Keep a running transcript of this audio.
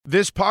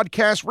This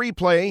podcast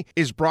replay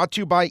is brought to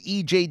you by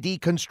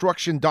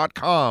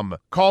EJDconstruction.com.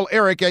 Call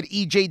Eric at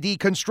EJD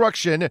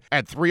Construction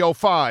at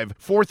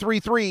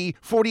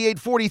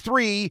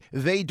 305-433-4843.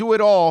 They do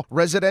it all,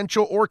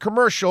 residential or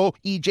commercial.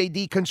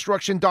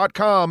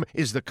 EJDconstruction.com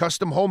is the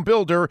custom home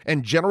builder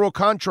and general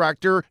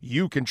contractor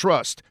you can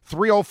trust.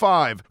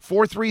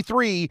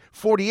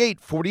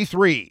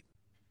 305-433-4843.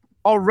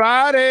 All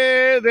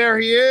righty, there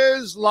he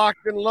is,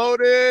 locked and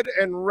loaded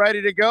and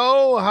ready to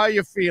go. How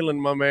you feeling,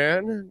 my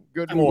man?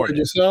 Good morning.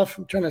 Yourself?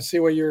 I'm trying to see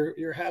what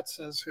your hat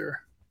says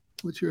here.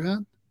 What's your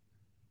hat?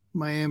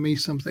 Miami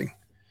something.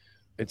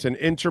 It's an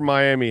Inter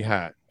Miami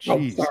hat.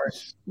 Jeez. Oh, sorry.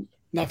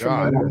 Not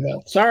from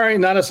Miami. Sorry,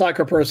 not a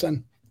soccer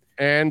person.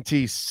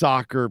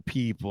 Anti-soccer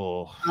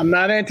people. I'm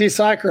not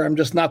anti-soccer. I'm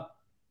just not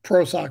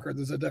pro-soccer.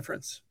 There's a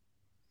difference.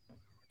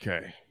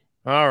 Okay.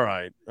 All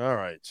right.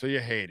 So you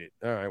hate it.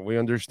 All right. We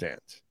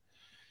understand.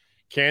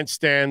 Can't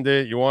stand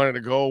it. You want it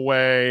to go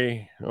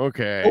away.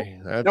 Okay.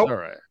 That's all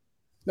right.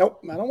 Nope.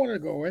 I don't want it to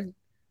go away.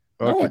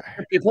 Okay.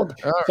 No,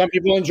 some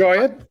people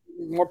enjoy it.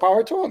 More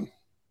power to them.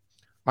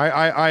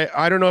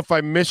 I don't know if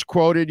I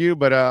misquoted you,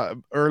 but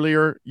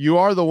earlier, you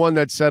are the one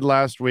that said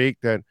last week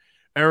that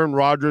Aaron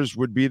Rodgers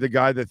would be the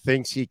guy that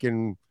thinks he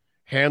can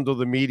handle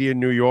the media in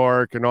New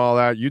York and all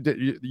that.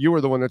 You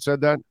were the one that said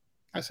that?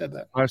 I said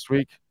that. Last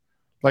week?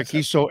 Like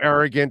he's so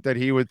arrogant that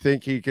he would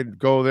think he could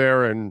go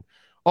there and,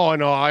 oh,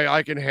 no,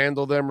 I can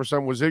handle them or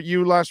something. Was it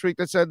you last week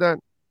that said that?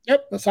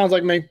 Yep, that sounds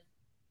like me.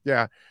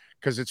 Yeah,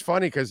 because it's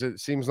funny because it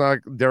seems like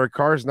Derek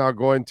Carr is now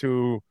going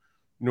to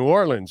New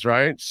Orleans,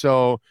 right?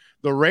 So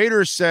the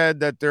Raiders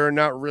said that they're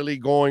not really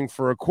going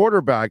for a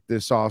quarterback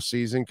this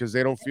offseason because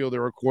they don't feel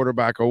they're a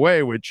quarterback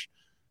away, which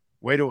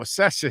way to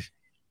assess it.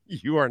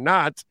 You are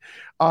not.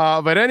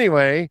 But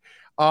anyway,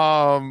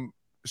 so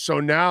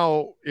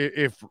now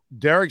if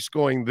Derek's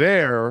going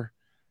there,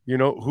 you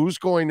know, who's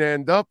going to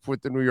end up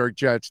with the New York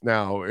Jets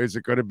now? Is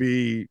it going to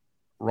be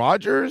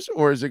Rodgers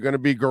or is it going to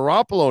be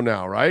Garoppolo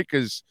now, right?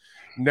 Because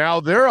now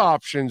their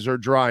options are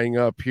drying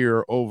up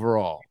here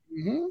overall.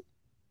 Mm-hmm.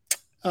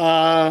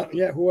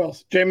 Yeah, who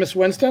else? Jameis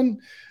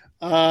Winston.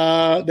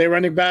 They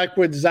running back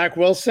with Zach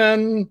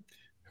Wilson.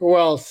 Who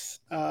else?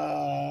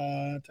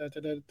 That's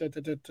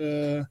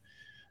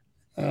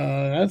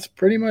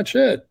pretty much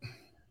it.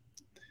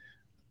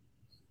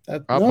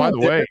 By the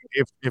way,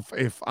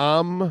 if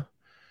I'm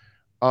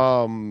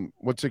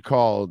what's it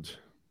called?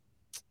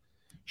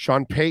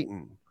 Sean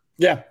Payton.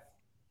 Yeah.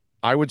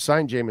 I would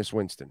sign Jameis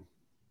Winston.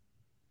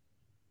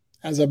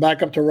 As a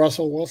backup to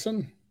Russell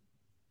Wilson?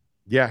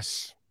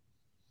 Yes.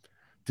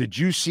 Did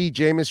you see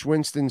Jameis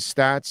Winston's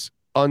stats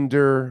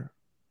under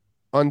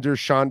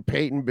Sean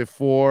Payton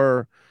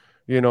before,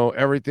 you know,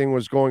 everything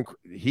was going?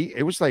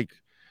 It was like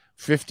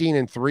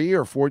 15-3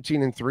 or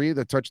 14-3,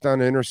 the touchdown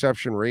to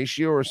interception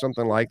ratio or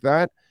something like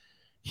that.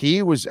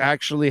 He was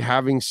actually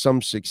having some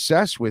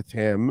success with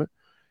him.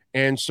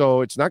 And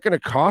so it's not going to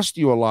cost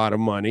you a lot of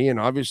money. And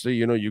obviously,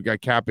 you know, you got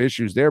cap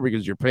issues there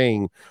because you're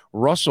paying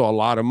Russell a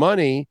lot of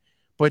money.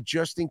 But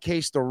just in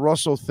case the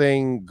Russell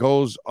thing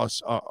goes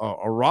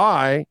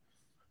awry,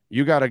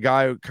 you got a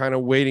guy kind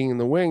of waiting in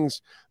the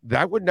wings.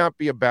 That would not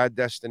be a bad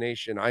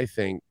destination, I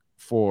think,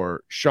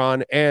 for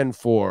Sean and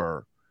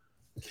for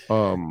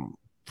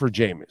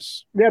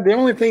Jameis. Yeah, the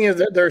only thing is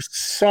that there's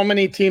so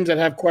many teams that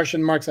have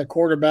question marks at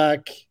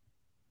quarterback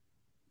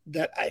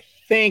that I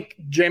think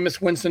Jameis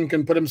Winston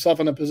can put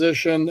himself in a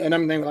position, and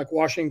I'm thinking like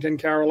Washington,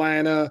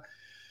 Carolina,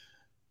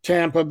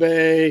 Tampa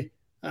Bay,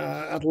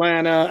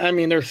 Atlanta. I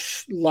mean,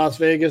 there's Las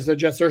Vegas, the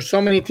Jets. There's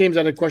so many teams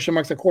that have question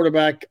marks at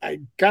quarterback.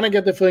 I kind of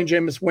get the feeling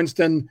Jameis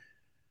Winston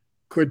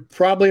could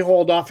probably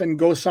hold off and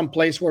go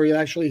someplace where you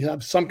actually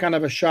have some kind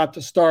of a shot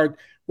to start,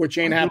 which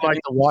ain't happening. Like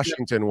the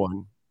Washington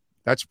one.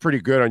 That's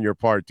pretty good on your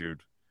part,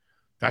 dude.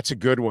 That's a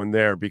good one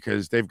there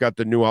because they've got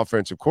the new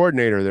offensive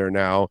coordinator there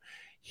now.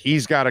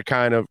 He's got to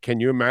kind of, can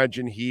you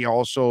imagine he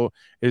also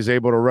is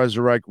able to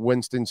resurrect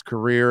Winston's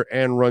career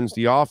and runs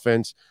the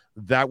offense?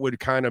 That would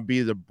kind of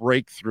be the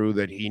breakthrough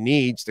that he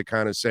needs to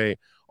kind of say,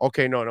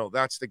 okay, no,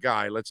 that's the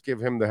guy. Let's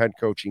give him the head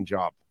coaching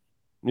job.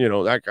 You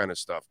know, that kind of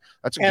stuff.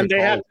 That's a and good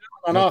they call. have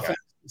talent on offense.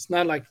 It's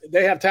not like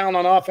they have talent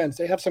on offense.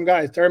 They have some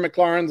guys. Terry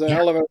McLaurin's a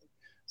hell of a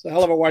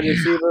wide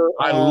receiver.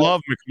 I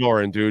love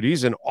McLaurin, dude.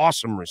 He's an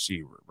awesome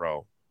receiver,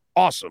 bro.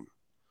 Awesome.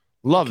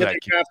 Love that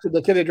kid.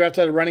 The kid they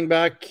drafted a running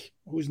back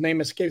whose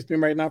name escapes me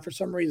right now for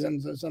some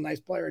reason. Is a nice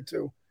player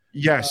too.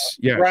 Yes.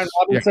 Brian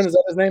Robinson, is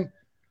that his name?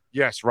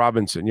 Yes,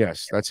 Robinson.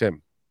 Yes, that's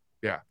him.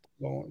 Yeah.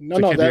 Well,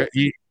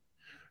 he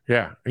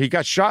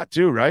got shot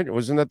too, right?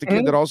 Wasn't that the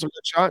kid that also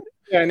got shot?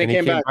 Yeah, and he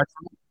came back.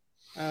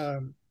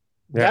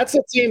 That's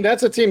a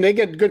team. They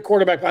get good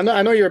quarterback. I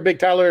know you're a big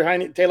Taylor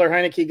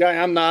Heineke guy.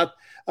 I'm not.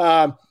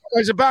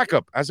 As a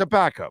backup.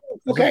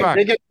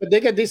 Okay, they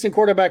get decent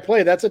quarterback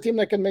play. That's a team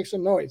that can make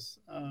some noise.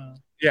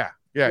 Yeah.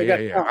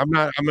 I'm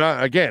not.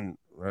 Again,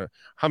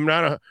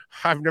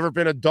 I've never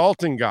been a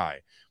Dalton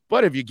guy,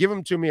 but if you give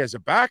him to me as a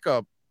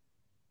backup,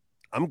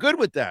 I'm good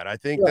with that. I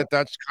think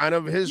that's kind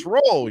of his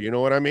role. You know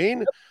what I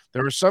mean?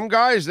 There are some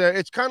guys that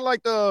it's kind of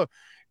like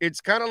it's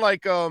kind of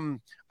like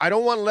I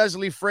don't want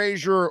Leslie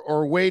Frazier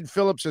or Wade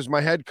Phillips as my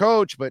head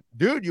coach, but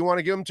dude, you want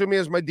to give them to me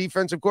as my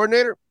defensive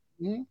coordinator?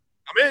 Mm-hmm.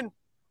 I'm in.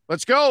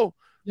 Let's go.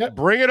 Yep.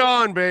 Bring it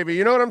on, baby.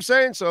 You know what I'm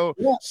saying? So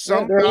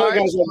some there are a lot of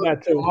guys guys like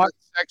that too. A lot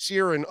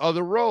sexier in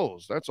other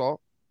roles. That's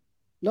all.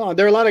 No,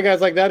 there are a lot of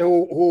guys like that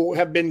who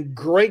have been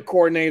great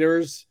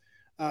coordinators.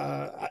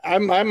 I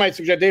might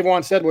suggest Dave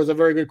Wannstedt was a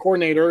very good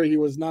coordinator. He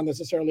was not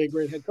necessarily a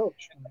great head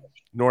coach.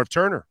 Norv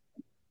Turner.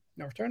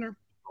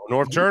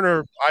 Norv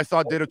Turner, I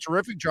thought, did a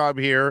terrific job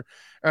here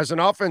as an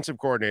offensive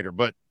coordinator,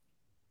 but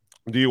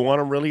do you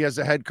want him really as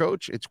a head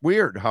coach? It's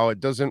weird how it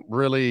doesn't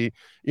really,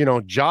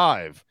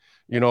 jive,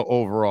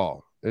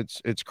 overall.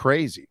 It's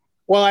crazy.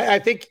 Well, I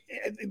think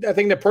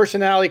the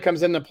personality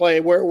comes into play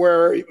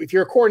where if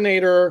you're a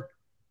coordinator,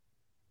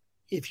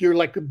 if you're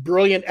like a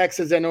brilliant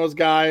X's and O's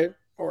guy,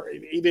 or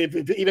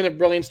even if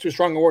brilliant's too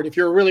strong a word, if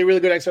you're a really, really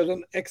good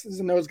X's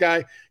and O's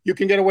guy, you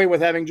can get away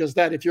with having just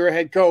that. If you're a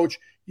head coach,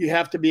 you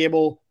have to be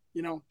able,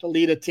 to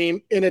lead a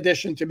team in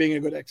addition to being a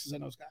good X's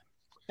and O's guy.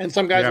 And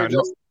some guys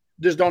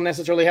just don't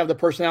necessarily have the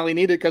personality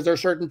needed because there are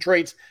certain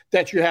traits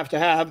that you have to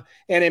have,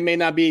 and it may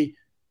not be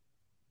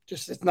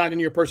it's not in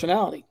your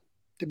personality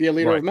to be a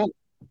leader of men.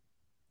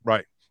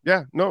 Right.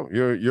 Yeah. No,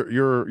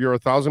 you're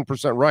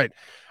 1,000% right.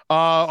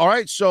 All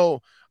right.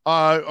 So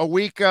a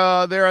week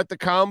there at the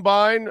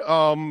combine,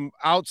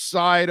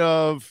 outside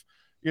of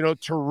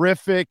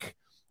terrific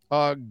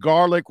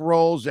garlic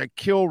rolls at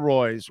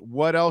Kilroy's,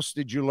 what else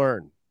did you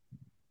learn?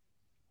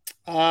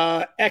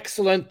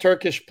 Excellent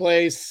Turkish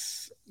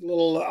place, a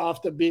little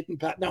off the beaten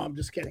path. No, I'm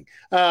just kidding.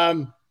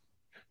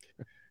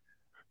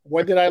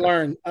 What did I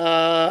learn?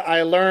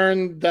 I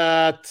learned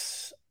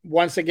that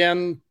once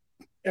again,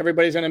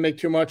 everybody's going to make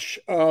too much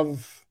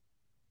of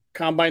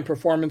combine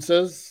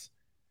performances.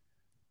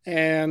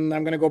 And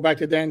I'm going to go back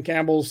to Dan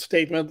Campbell's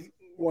statement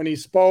when he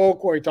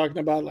spoke, where he talking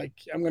about, like,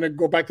 I'm going to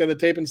go back to the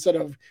tape instead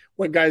of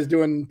what guys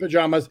do in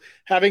pajamas.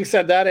 Having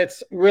said that,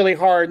 it's really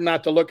hard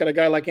not to look at a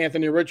guy like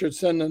Anthony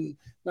Richardson and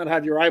not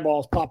have your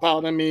eyeballs pop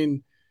out. I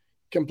mean,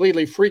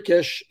 completely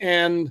freakish.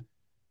 And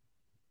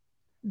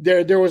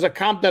there was a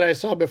comp that I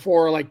saw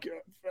before, like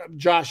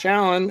Josh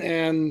Allen,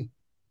 and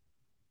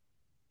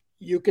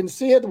you can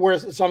see it where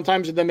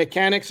sometimes the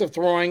mechanics of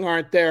throwing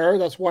aren't there.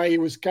 That's why he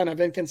was kind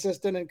of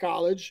inconsistent in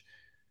college.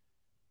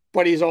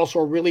 But he's also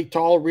really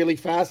tall, really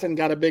fast, and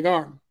got a big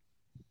arm.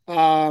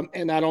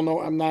 And I don't know,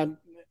 I'm not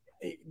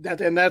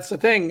that, and that's the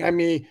thing. I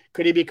mean,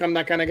 could he become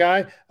that kind of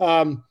guy?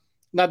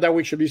 Not that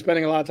we should be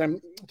spending a lot of time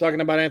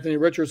talking about Anthony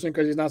Richardson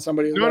because he's not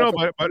somebody.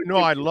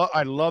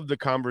 I love the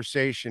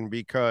conversation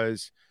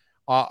because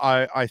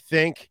I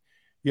think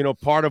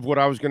part of what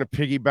I was going to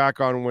piggyback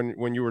on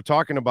when you were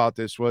talking about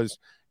this was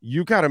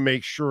you got to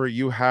make sure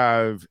you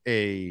have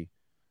a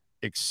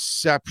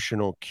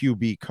exceptional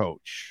QB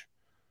coach.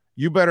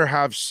 You better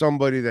have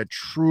somebody that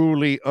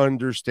truly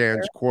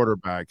understands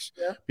quarterbacks,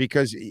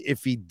 because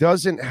if he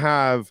doesn't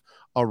have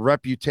a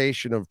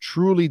reputation of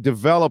truly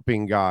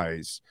developing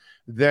guys,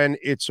 then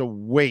it's a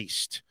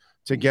waste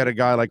to get a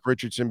guy like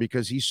Richardson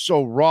because he's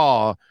so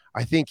raw.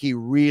 I think he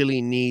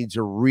really needs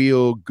a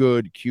real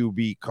good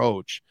QB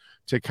coach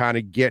to kind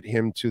of get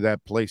him to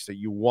that place that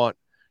you want,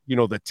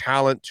 the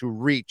talent to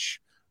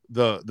reach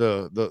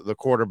the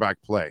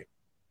quarterback play.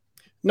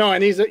 No,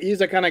 and he's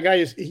the kind of guy,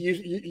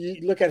 you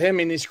look at him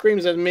and he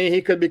screams at me,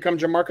 he could become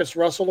Jamarcus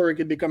Russell or he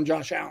could become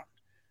Josh Allen.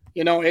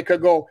 It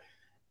could go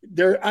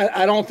there.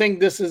 I don't think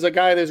this is a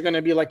guy that's going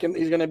to be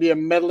he's going to be a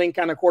meddling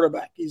kind of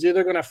quarterback. He's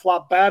either going to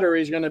flop bad or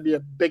he's going to be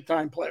a big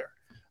time player.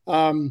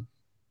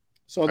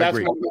 So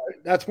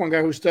that's one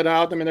guy who stood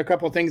out. I mean, a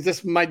couple of things.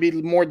 This might be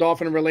more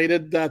Dolphin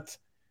related, that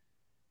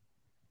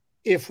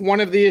if one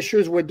of the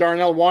issues with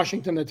Darnell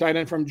Washington, the tight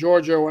end from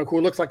Georgia,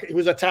 who looks like he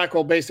was a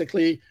tackle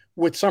basically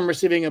with some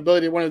receiving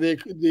ability, one of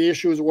the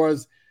issues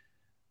was,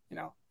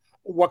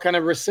 what kind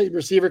of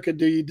receiver could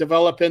you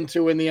develop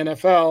into in the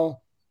NFL?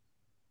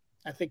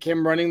 I think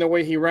him running the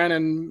way he ran,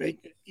 and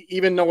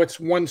even though it's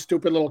one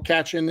stupid little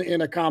catch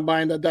in a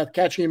combine, that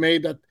catch he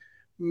made that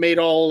made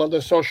all of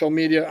the social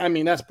media, I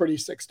mean, that's pretty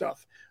sick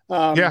stuff.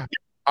 Yeah,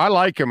 I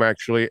like him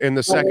actually in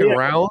the second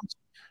round.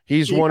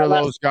 He's one of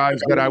those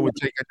guys that I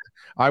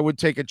would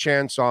take a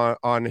chance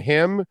on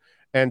him.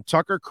 And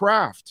Tucker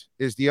Kraft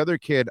is the other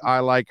kid I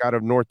like out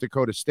of North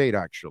Dakota State,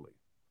 actually.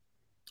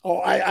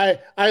 Oh,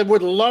 I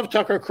would love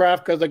Tucker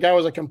Kraft because the guy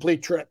was a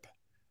complete trip.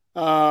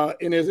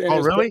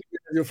 Really?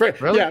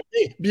 Yeah,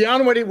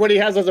 beyond what he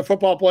has as a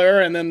football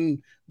player, and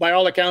then by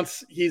all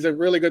accounts, he's a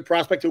really good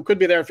prospect who could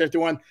be there at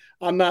 51.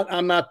 I'm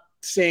not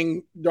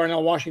seeing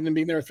Darnell Washington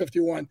being there at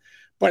 51,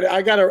 but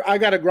I got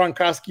a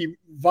Gronkowski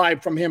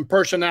vibe from him,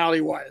 personality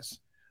wise.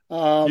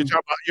 You're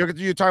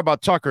talking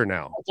about Tucker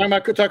now. I'm talking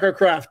about Tucker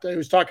Kraft. He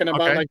was talking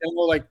about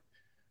like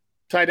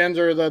tight ends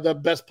are the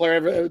best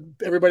player.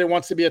 Everybody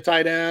wants to be a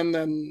tight end,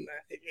 and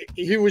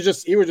he was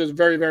just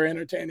very, very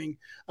entertaining.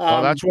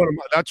 That's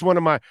one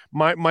of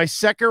my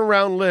second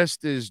round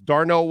list is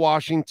Darnell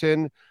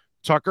Washington,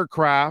 Tucker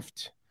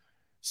Kraft,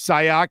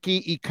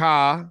 Sayaki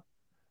Ika,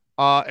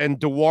 and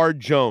Dewar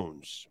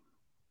Jones.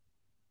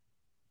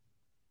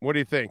 What do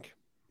you think?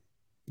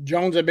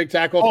 Jones, a big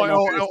tackle Oh, from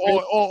oh, Ohio oh, State.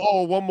 oh, oh,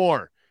 oh, one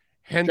more.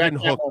 Jack Hendon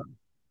Hooker. Campbell.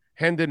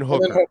 Hendon And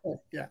then Hooker.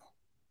 Yeah.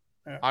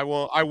 Yeah.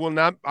 I will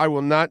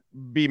not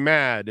be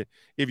mad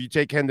if you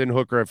take Hendon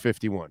Hooker at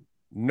 51.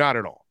 Not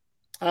at all.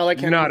 I like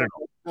Hendon Not at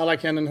Hooker. I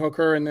like Hendon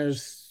Hooker, and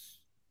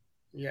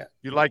yeah.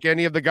 You like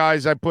any of the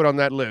guys I put on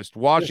that list?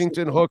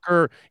 Washington,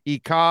 Hooker,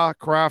 Ika,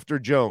 Kraft, or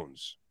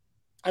Jones?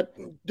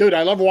 Dude,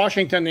 I love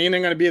Washington. He ain't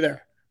going to be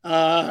there.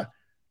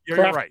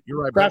 You're right.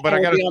 You're right. But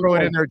I got to throw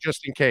it in there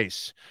just in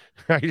case.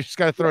 I just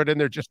got to throw it in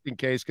there just in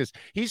case, because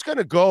he's going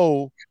to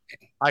go,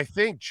 I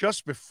think,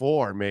 just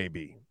before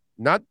maybe.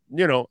 Not,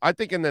 I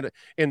think in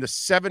the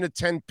 7 to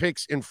 10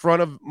 picks in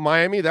front of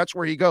Miami, that's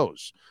where he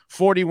goes.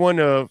 41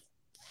 to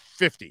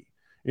 50.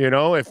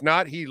 If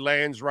not, he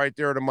lands right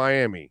there to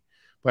Miami.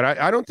 But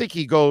I don't think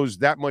he goes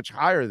that much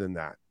higher than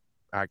that,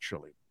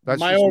 actually. That's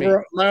my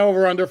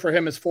over-under for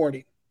him is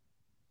 40.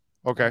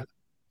 Okay.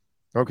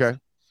 Okay.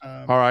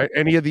 All right.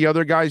 Any of the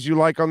other guys you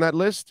like on that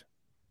list?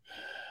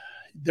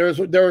 There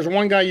was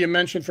one guy you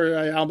mentioned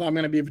I'm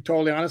going to be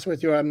totally honest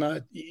with you. I'm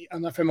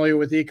not familiar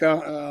with Ika.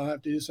 I'll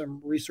have to do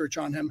some research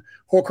on him.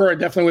 Hooker, I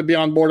definitely would be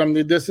on board. I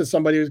mean, this is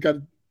somebody who's got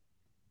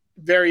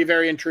very,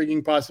 very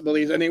intriguing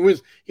possibilities. And he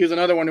was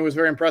another one who was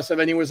very impressive.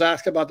 And he was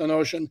asked about the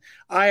notion.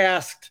 I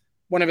asked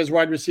one of his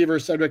wide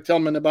receivers, Cedric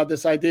Tillman, about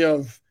this idea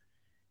of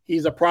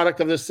he's a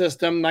product of this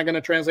system, not going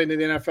to translate to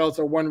the NFL. It's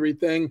a one-read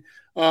thing.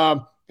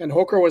 And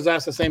Hooker was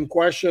asked the same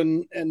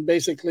question. And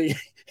basically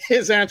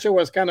his answer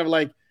was kind of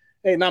like,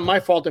 hey, not my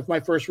fault if my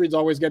first read's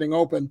always getting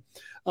open.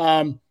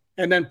 And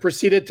then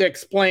proceeded to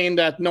explain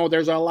that, no,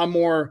 there's a lot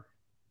more.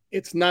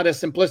 It's not a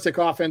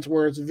simplistic offense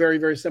where it's very,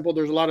 very simple.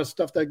 There's a lot of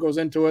stuff that goes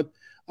into it.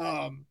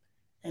 And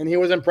he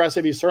was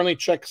impressive. He certainly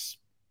checks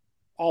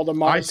all the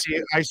marks.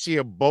 I see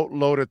a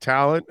boatload of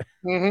talent.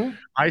 Mm-hmm.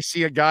 I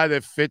see a guy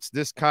that fits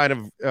this kind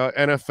of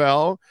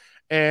NFL.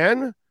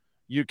 And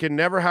you can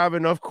never have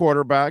enough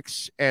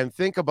quarterbacks. And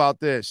think about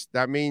this.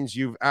 That means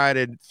you've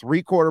added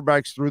 3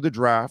 quarterbacks through the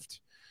draft.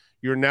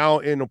 You're now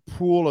in a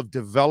pool of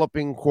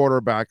developing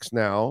quarterbacks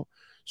now.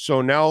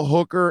 So now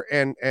Hooker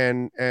and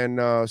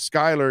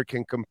Skyler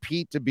can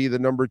compete to be the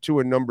number 2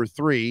 and number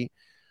 3.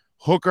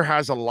 Hooker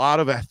has a lot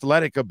of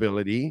athletic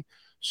ability.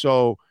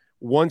 So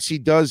once he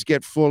does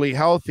get fully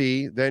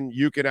healthy, then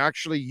you can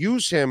actually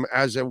use him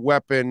as a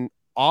weapon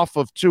off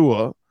of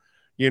Tua,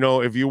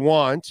 if you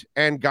want.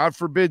 And God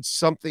forbid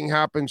something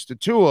happens to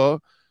Tua,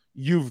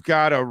 you've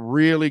got a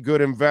really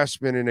good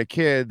investment in a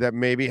kid that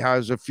maybe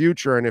has a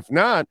future. And if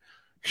not,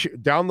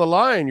 down the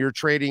line, you're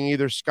trading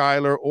either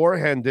Skyler or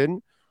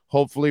Hendon,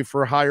 hopefully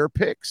for higher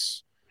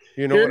picks.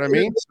 You know what I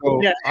mean?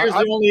 So yeah, here's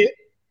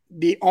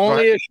the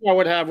only issue I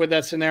would have with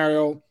that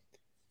scenario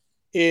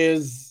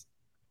is,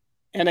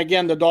 and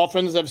again, the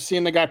Dolphins have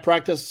seen the guy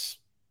practice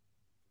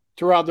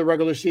throughout the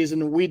regular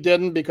season. We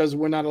didn't, because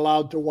we're not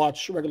allowed to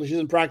watch regular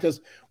season practice.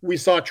 We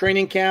saw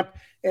training camp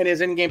and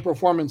his in-game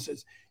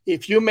performances.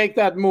 If you make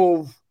that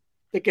move,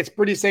 I think it's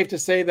pretty safe to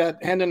say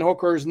that Hendon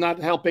Hooker is not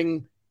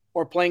helping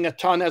or playing a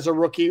ton as a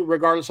rookie,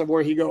 regardless of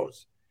where he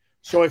goes.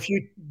 So if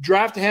you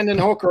draft Hendon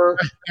Hooker,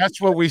 that's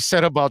what we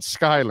said about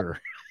Skyler.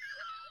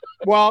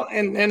 Well,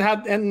 and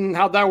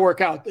how'd that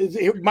work out?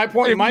 My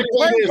point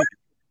is,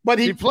 but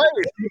he played.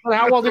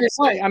 How well did he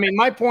play? I mean,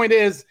 my point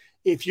is,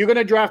 if you're going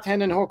to draft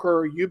Hendon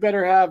Hooker, you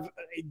better have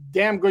a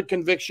damn good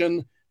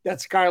conviction that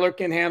Skyler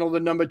can handle the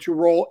number 2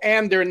 role,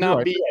 and there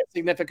not be a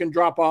significant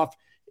drop off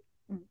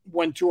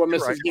when Tua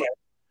misses game.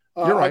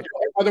 You're right.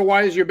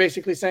 Otherwise, you're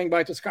basically saying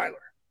bye to Skyler.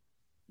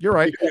 You're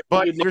right.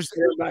 But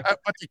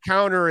the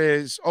counter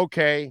is,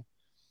 okay,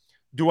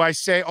 do I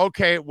say,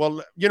 okay,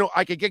 well,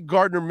 I could get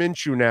Gardner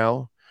Minshew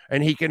now,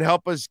 and he can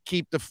help us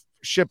keep the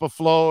ship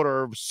afloat,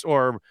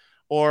 or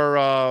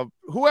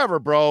whoever,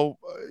 bro.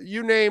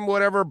 You name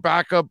whatever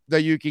backup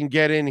that you can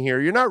get in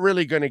here. You're not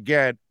really going to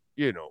get,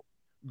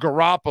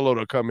 Garoppolo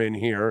to come in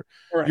here.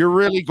 Right. You're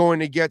really going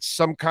to get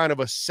some kind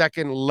of a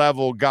second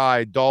level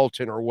guy,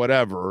 Dalton or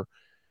whatever.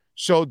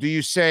 So do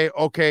you say,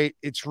 okay,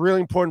 it's really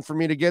important for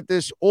me to get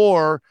this,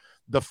 or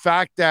the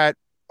fact that,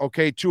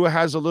 okay, Tua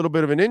has a little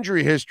bit of an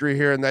injury history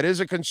here, and that is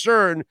a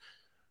concern.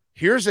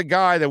 Here's a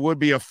guy that would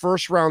be a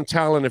first-round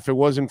talent if it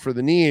wasn't for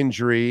the knee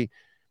injury.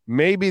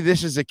 Maybe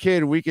this is a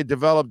kid we could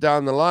develop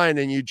down the line,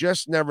 and you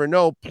just never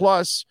know.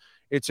 Plus,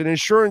 it's an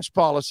insurance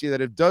policy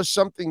that if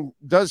something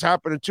does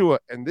happen to Tua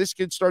and this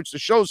kid starts to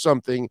show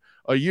something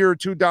a year or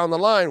 2 down the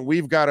line,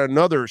 we've got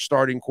another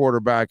starting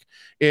quarterback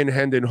in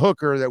Hendon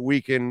Hooker that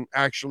we can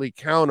actually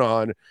count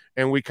on.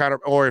 And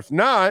or if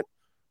not,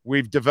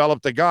 we've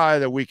developed a guy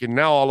that we can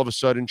now all of a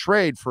sudden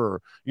trade for,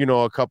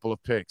 a couple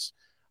of picks.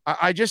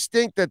 I just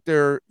think that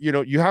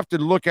you have to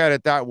look at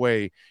it that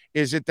way.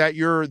 Is it that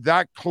you're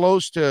that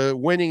close to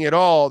winning it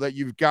all that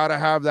you've got to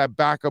have that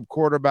backup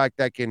quarterback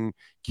that can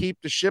keep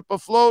the ship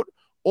afloat?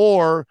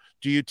 Or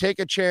do you take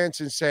a chance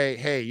and say,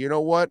 hey, you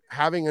know what?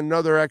 Having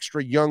another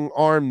extra young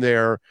arm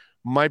there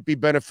might be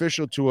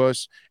beneficial to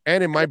us,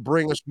 and it might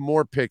bring us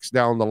more picks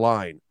down the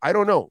line. I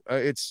don't know.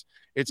 It's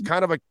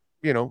kind of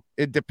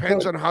it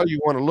depends on how you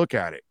want to look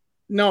at it.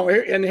 No,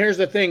 and here's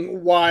the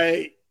thing.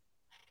 Why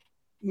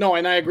No,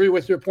 and I agree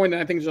with your point,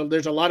 and I think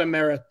there's a lot of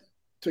merit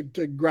to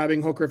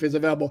grabbing Hooker if he's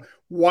available.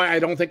 Why I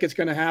don't think it's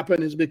going to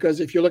happen is because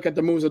if you look at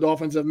the moves the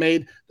Dolphins have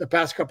made the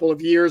past couple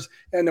of years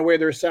and the way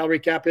their salary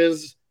cap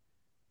is,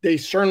 they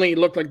certainly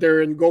look like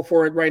they're in go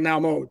for it right now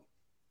mode.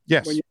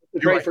 Yes. When you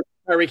trade for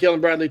Tyreek Hill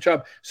and Bradley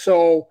Chubb.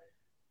 So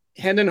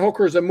Hendon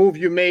Hooker is a move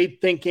you made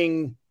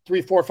thinking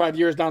 3, 4, 5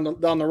 years down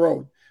the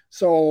road.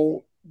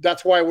 So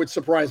that's why it would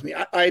surprise me.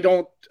 I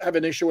don't have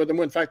an issue with him.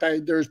 In fact,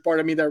 there's part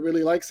of me that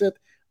really likes it.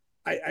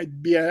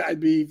 I'd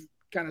be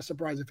kind of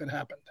surprised if it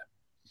happened.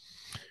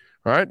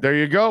 All right, there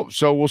you go.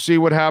 So we'll see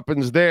what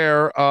happens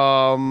there.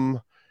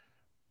 I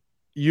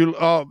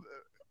got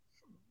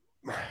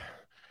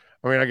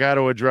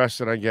to address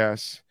it, I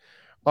guess.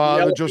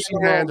 The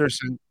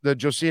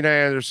Josina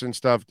Anderson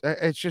stuff.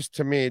 It's just,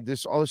 to me,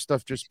 all this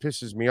stuff just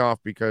pisses me off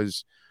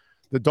because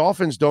the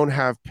Dolphins don't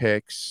have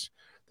picks.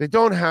 They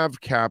don't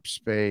have cap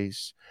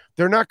space.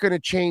 They're not going to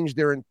change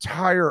their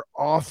entire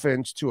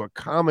offense to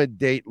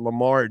accommodate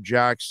Lamar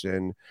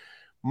Jackson.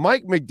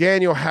 Mike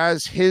McDaniel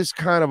has his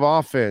kind of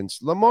offense.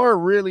 Lamar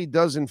really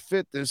doesn't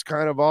fit this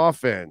kind of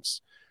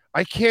offense.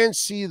 I can't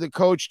see the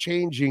coach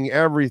changing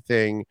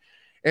everything.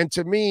 And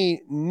to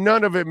me,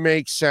 none of it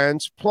makes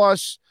sense.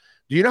 Plus,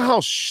 do you know how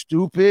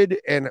stupid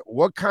and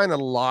what kind of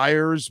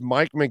liars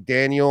Mike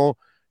McDaniel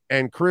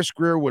and Chris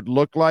Grier would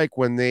look like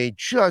when they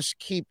just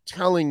keep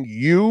telling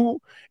you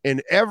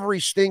in every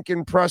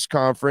stinking press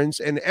conference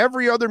and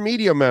every other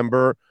media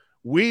member,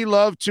 we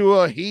love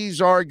Tua.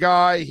 He's our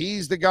guy.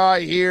 He's the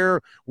guy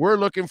here. We're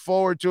looking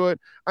forward to it.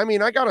 I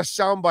mean, I got a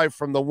soundbite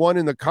from the one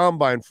in the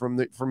combine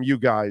from you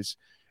guys,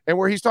 and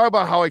where he's talking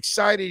about how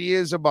excited he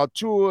is about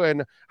Tua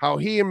and how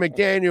he and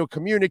McDaniel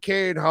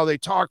communicate, how they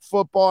talk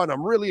football, and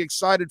I'm really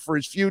excited for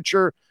his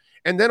future.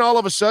 And then all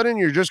of a sudden,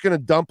 you're just going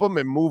to dump him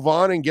and move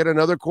on and get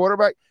another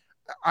quarterback.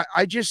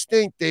 I just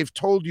think they've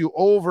told you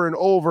over and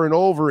over and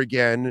over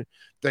again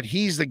that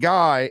he's the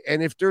guy.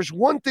 And if there's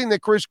one thing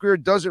that Chris Grier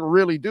doesn't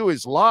really do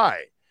is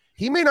lie.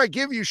 He may not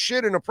give you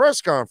shit in a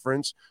press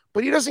conference,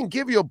 but he doesn't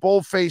give you a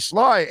bold-faced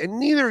lie. And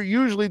neither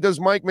usually does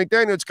Mike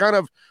McDaniel. It's kind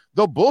of,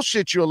 they'll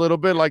bullshit you a little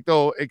bit, like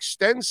they'll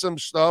extend some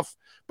stuff,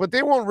 but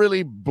they won't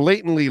really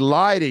blatantly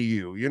lie to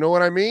you. You know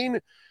what I mean?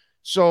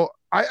 So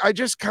I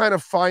just kind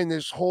of find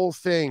this whole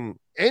thing,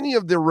 any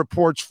of the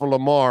reports for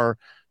Lamar,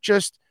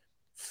 just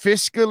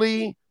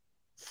fiscally,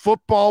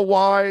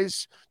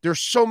 football-wise, there's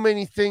so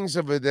many things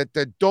of it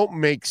that don't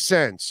make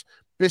sense,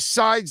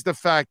 besides the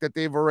fact that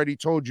they've already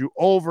told you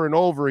over and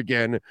over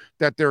again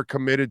that they're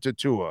committed to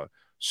Tua.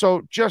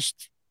 So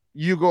just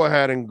you go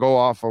ahead and go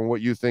off on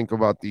what you think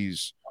about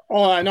these.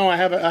 Oh, I know. I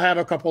have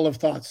a couple of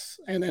thoughts.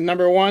 And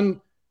number one,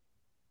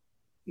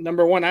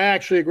 I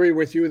actually agree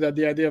with you that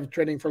the idea of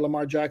trading for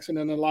Lamar Jackson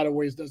in a lot of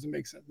ways doesn't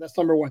make sense. That's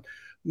number one.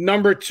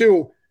 Number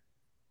two,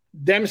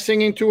 them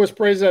singing Tua's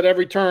praise at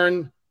every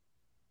turn,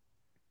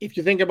 if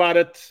you think about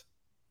it,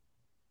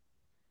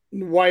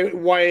 why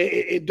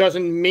it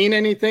doesn't mean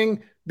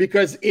anything,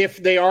 because if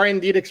they are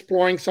indeed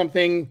exploring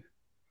something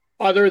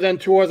other than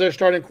Tua as their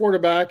starting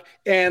quarterback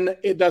and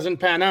it doesn't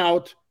pan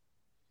out,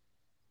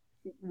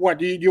 what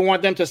do you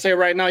want them to say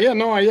right now? Yeah,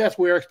 no, yes,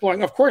 we are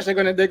exploring. Of course,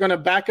 they're gonna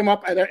back him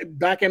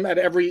at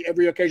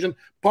every occasion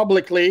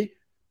publicly,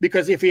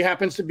 because if he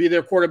happens to be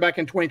their quarterback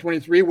in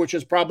 2023, which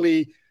is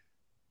probably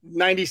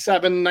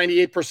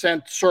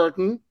 98%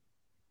 certain,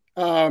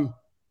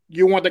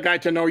 you want the guy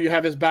to know you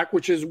have his back,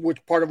 which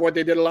part of what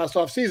they did last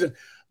offseason.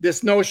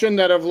 This notion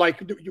that of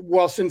like,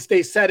 well, since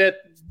they said it,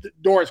 the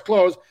door is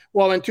closed.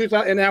 Well, in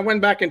 2000, and I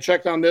went back and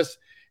checked on this,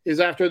 is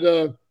after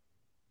the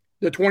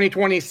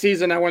 2020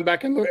 season, I went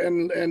back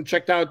and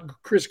checked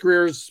out Chris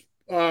Grier's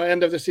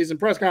end of the season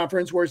press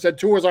conference where he said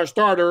Tua was our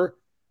starter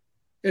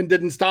and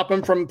didn't stop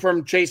him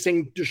from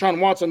chasing Deshaun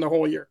Watson the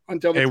whole year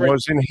until the trade.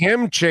 Wasn't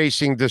him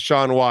chasing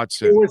Deshaun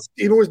Watson.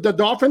 It was the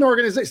Dolphin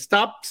organization.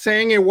 Stop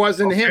saying it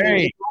wasn't him. It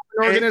was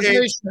the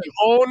organization. The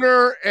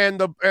owner and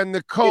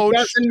the coach. It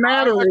doesn't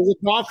matter. It was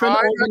a Dolphin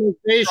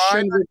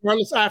organization,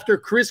 regardless, after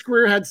Chris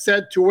Grier had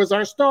said Tua was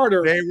our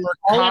starter. They were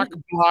cock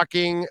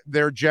blocking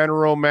their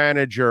general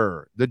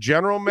manager. The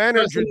general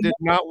manager did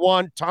not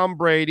want Tom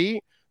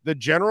Brady. The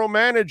general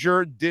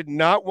manager did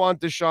not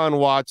want Deshaun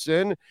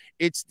Watson.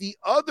 It's the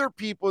other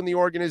people in the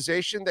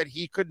organization that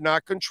he could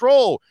not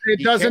control.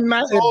 It doesn't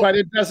matter, but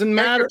it doesn't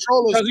matter. His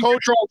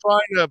coach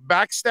trying to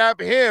backstab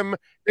him.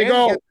 You're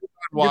going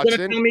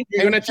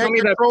to tell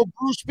me that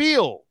Bruce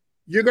Beal.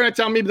 You're going to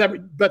tell me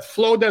that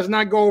Flo does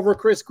not go over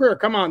Chris Grier.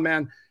 Come on,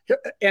 man.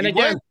 And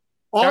again,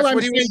 I'm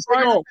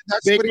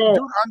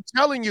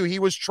telling you, he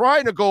was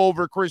trying to go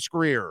over Chris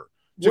Grier.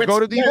 With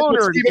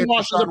Stephen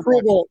Ross's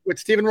approval,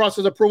 because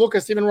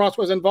Stephen Ross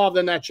was involved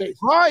in that chase.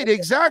 Right,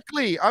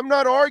 exactly. I'm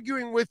not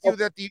arguing with you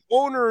that the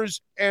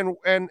owners and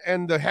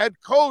the head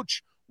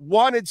coach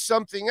wanted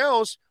something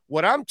else.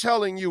 What I'm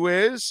telling you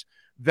is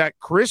that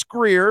Chris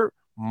Grier,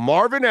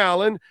 Marvin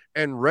Allen,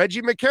 and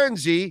Reggie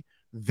McKenzie,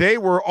 they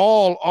were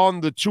all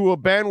on the Tua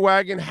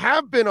bandwagon,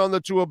 have been on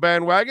the Tua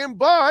bandwagon,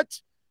 but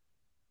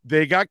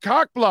they got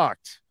cock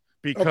blocked.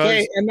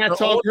 Because and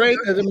that's all great.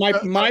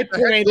 My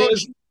point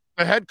is,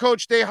 the head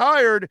coach they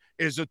hired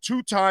is a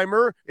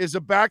two-timer, is a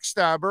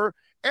backstabber,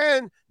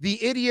 and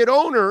the idiot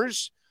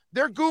owners,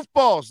 they're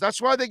goofballs.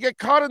 That's why they get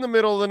caught in the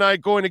middle of the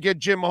night going to get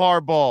Jim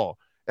Harbaugh.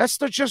 That's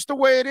just the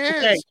way it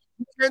is. Okay.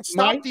 You can't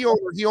stop the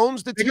owner. He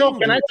owns the team.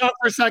 Can I talk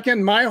for a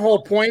second? My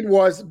whole point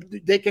was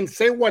they can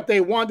say what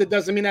they want. It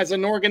doesn't mean as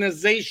an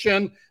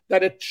organization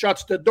that it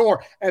shuts the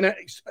door. And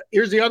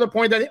here's the other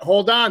point that,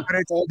 hold on. But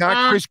it's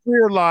not Chris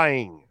Grier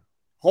lying.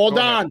 Hold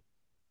on.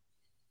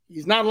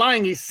 He's not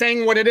lying. He's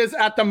saying what it is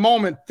at the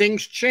moment.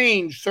 Things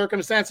change.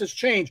 Circumstances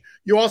change.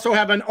 You also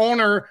have an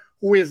owner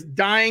who is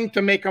dying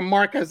to make a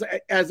mark as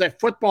a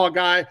football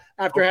guy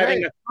after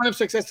having a ton of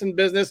success in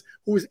business,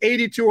 who's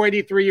 82,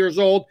 83 years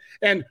old.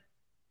 And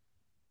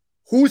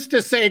who's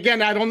to say,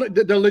 again, I don't know,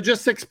 the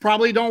logistics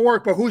probably don't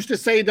work, but who's to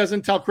say he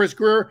doesn't tell Chris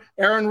Grier,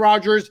 Aaron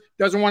Rodgers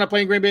doesn't want to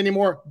play in Green Bay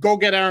anymore, go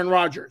get Aaron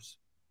Rodgers.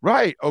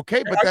 Right.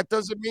 Okay. But that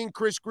doesn't mean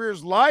Chris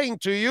Grier's lying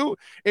to you.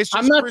 It's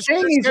just I'm not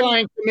saying he's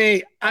lying to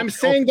me. I'm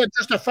saying that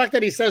just the fact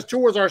that he says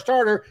Tua's our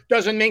starter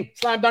doesn't mean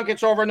slam dunk,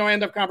 it's over, no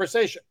end of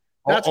conversation.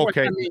 That's what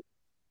I mean.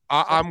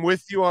 I'm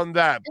with you on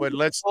that, but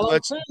let's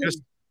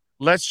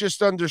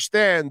just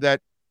understand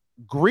that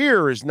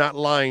Grier is not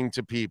lying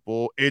to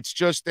people. It's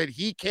just that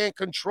he can't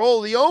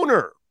control the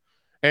owner.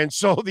 And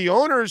so the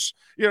owners,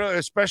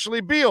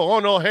 especially Beal, oh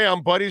no, hey,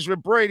 I'm buddies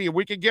with Brady.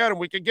 We could get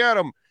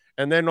him.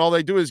 And then all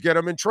they do is get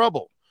him in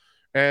trouble.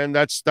 And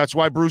that's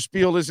why Bruce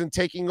Beal isn't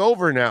taking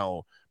over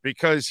now,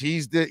 because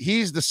he's the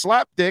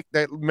slapdick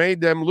that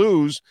made them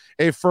lose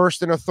a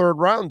first and a third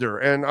rounder.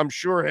 And I'm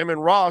sure him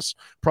and Ross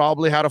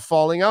probably had a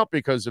falling out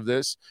because of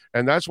this.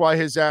 And that's why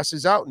his ass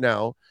is out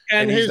now.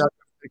 And he's not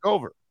going to take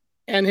over.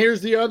 And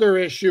here's the other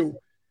issue.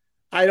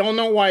 I don't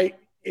know why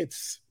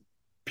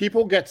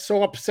people get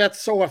so upset,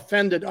 so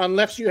offended,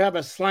 unless you have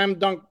a slam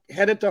dunk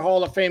headed to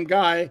Hall of Fame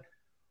guy.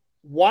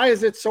 Why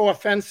is it so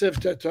offensive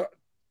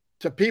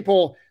to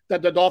people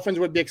that the Dolphins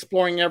would be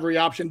exploring every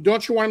option?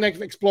 Don't you want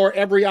to explore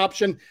every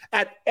option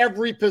at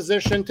every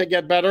position to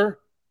get better?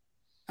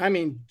 I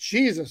mean,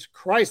 Jesus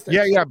Christ.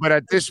 Yeah. But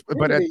at this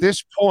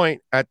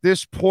point,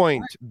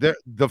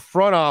 the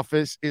front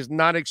office is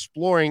not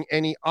exploring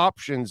any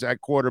options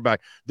at quarterback.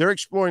 They're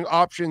exploring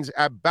options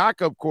at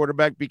backup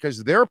quarterback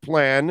because their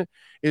plan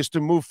is to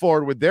move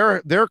forward with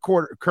their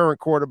current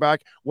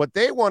quarterback. What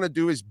they want to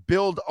do is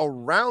build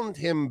around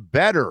him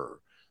better.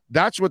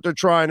 That's what they're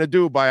trying to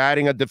do by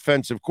adding a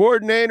defensive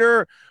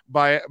coordinator,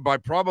 by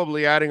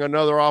probably adding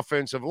another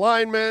offensive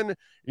lineman.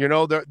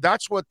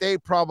 That's what they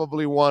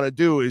probably want to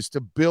do, is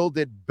to build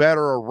it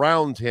better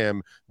around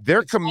him.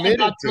 They're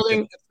committed to it.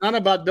 It's not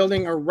about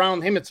building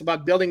around him. It's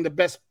about building the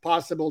best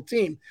possible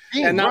team.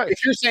 And now,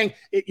 if you're saying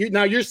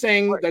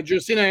that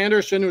Josina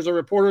Anderson, who's a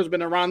reporter who's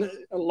been around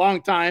a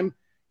long time,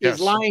 is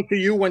lying to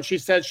you when she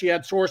said she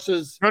had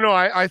sources. No,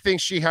 I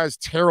think she has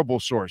terrible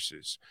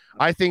sources.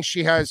 I think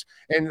she has,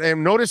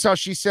 and notice how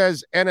she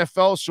says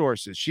NFL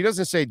sources. She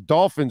doesn't say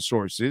Dolphin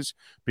sources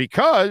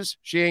because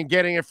she ain't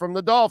getting it from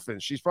the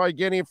Dolphins. She's probably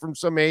getting it from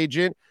some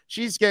agent.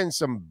 She's getting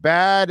some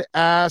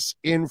bad-ass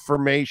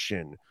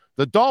information.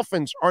 The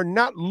Dolphins are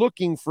not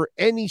looking for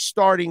any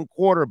starting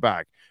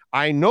quarterback.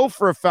 I know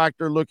for a fact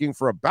they're looking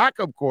for a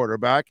backup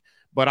quarterback,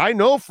 but I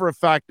know for a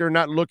fact they're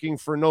not looking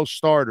for no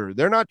starter.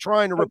 They're not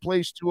trying to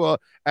replace Tua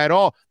at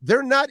all.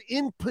 They're not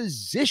in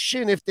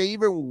position if they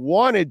even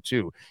wanted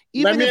to.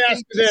 Even if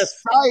they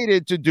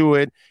decided to do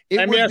it,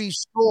 it would be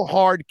so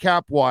hard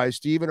cap-wise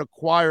to even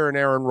acquire an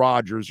Aaron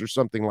Rodgers or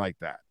something like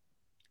that.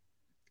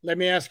 Let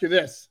me ask you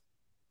this.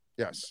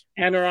 Yes.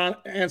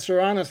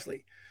 Answer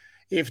honestly.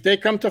 If they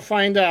come to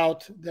find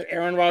out that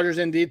Aaron Rodgers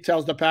indeed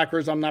tells the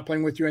Packers, I'm not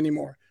playing with you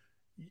anymore,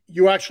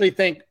 you actually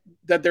think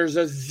that there's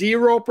a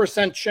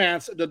 0%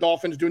 chance the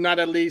Dolphins do not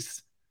at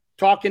least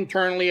talk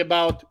internally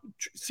about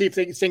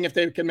seeing if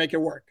they can make it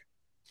work?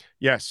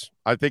 Yes,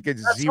 I think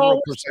it's 0%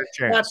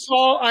 chance. That's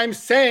all I'm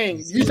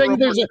saying. You think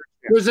there's a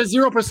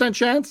 0%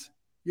 chance?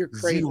 You're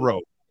crazy.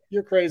 Zero.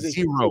 You're crazy.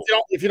 Zero.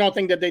 If you don't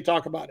think that they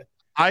talk about it.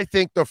 I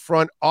think the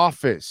front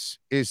office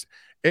is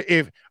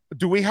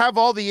do we have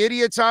all the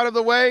idiots out of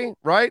the way,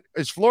 right?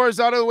 Is Flores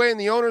out of the way and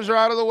the owners are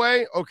out of the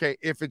way? Okay,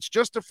 if it's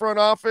just the front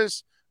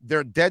office,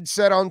 they're dead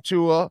set on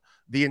Tua.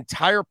 The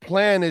entire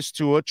plan is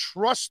Tua.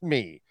 Trust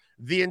me,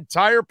 the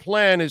entire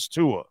plan is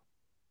Tua.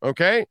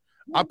 Okay?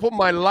 I put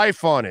my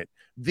life on it.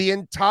 The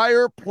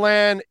entire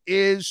plan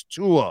is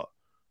Tua.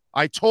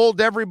 I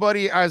told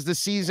everybody as the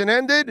season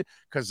ended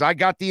because I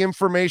got the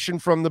information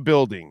from the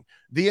building.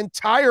 The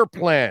entire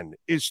plan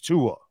is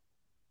Tua.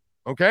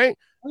 Okay?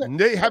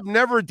 They have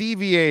never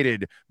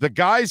deviated. The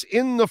guys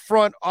in the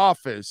front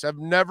office have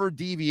never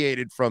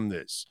deviated from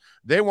this.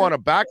 They want a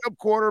backup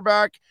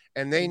quarterback,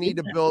 and they need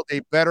to build a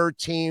better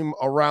team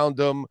around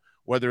them,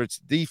 whether it's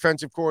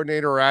defensive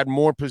coordinator or add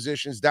more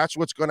positions. That's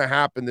what's going to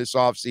happen this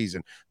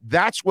offseason.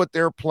 That's what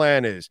their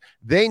plan is.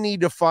 They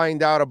need to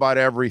find out about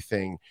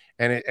everything,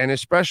 and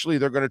especially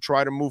they're going to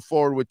try to move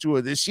forward with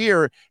Tua this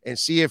year and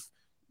see if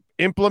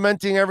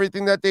implementing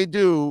everything that they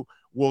do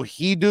Will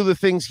he do the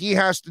things he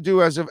has to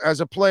do as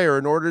a player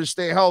in order to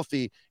stay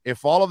healthy?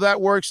 If all of that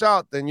works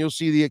out, then you'll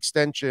see the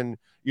extension,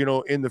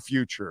 in the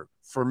future.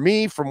 For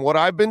me, from what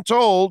I've been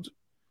told,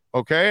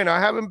 okay, and I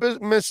haven't been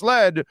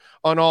misled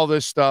on all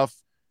this stuff,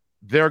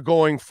 they're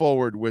going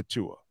forward with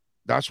Tua.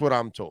 That's what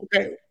I'm told.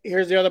 Okay,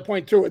 here's the other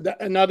point too.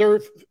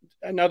 Another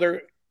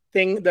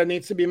thing that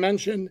needs to be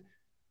mentioned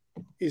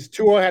is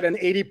Tua had an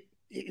 80,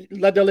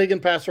 led the league in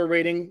passer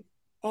rating.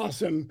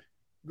 Awesome.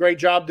 Great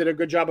job. Did a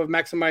good job of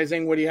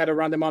maximizing what he had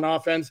around him on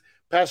offense.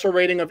 Passer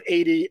rating of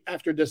 80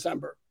 after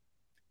December.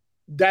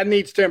 That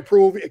needs to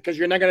improve, because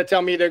you're not going to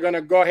tell me they're going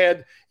to go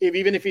ahead,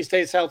 even if he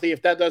stays healthy,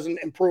 if that doesn't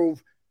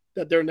improve,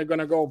 that they're going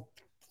to go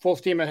full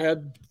steam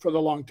ahead for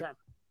the long term.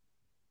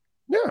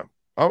 Yeah,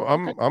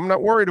 I'm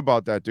not worried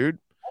about that, dude.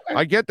 Okay.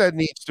 I get that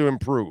needs to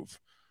improve.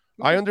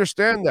 I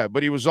understand that,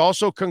 but he was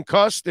also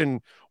concussed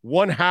in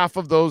one half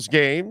of those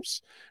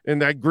games in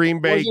that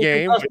Green Bay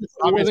game.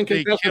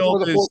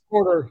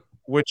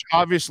 Which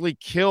obviously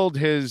killed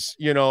his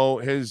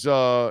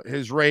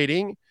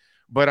rating.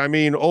 But I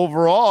mean,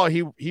 overall,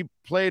 he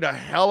played a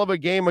hell of a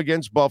game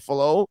against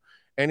Buffalo,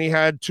 and he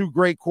had 2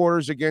 great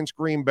quarters against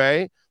Green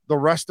Bay. The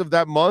rest of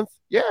that month,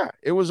 yeah,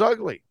 it was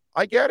ugly.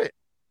 I get it.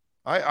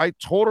 I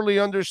totally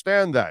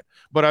understand that.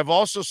 But I've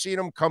also seen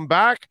him come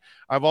back.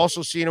 I've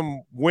also seen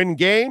him win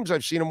games.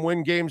 I've seen him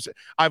win games.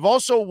 I've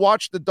also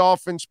watched the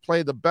Dolphins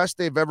play the best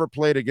they've ever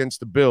played against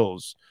the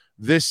Bills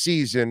this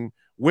season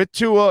with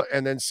Tua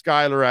and then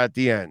Skyler at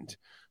the end.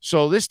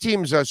 So this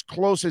team's as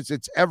close as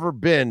it's ever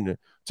been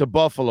to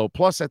Buffalo.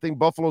 Plus, I think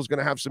Buffalo's going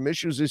to have some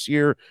issues this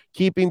year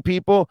keeping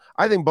people.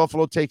 I think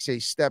Buffalo takes a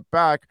step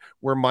back,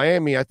 where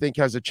Miami, I think,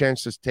 has a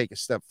chance to take a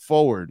step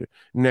forward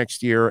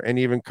next year and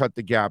even cut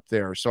the gap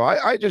there. So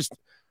I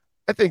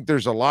think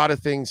there's a lot of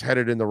things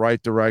headed in the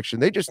right direction.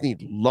 They just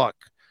need luck,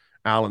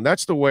 Alan.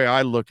 That's the way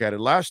I look at it.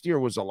 Last year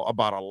was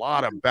about a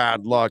lot of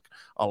bad luck,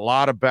 a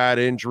lot of bad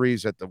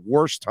injuries at the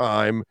worst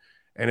time.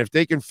 And if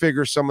they can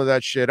figure some of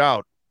that shit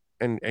out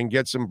and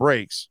get some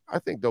breaks, I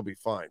think they'll be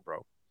fine,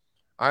 bro.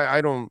 Well,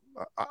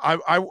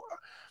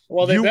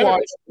 they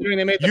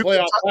made the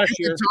playoffs last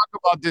year. You can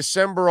talk about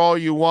December all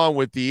you want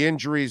with the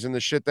injuries and the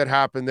shit that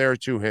happened there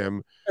to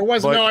him. It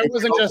wasn't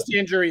just the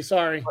injury.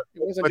 Sorry. It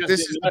wasn't just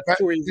this is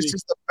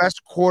the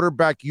best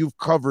quarterback you've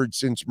covered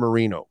since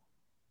Marino.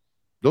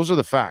 Those are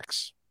the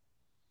facts.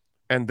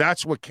 And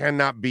that's what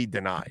cannot be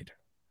denied.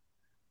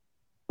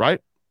 Right?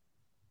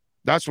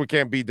 That's what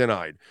can't be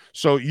denied.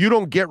 So you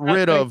don't get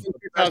rid of the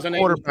best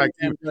quarterback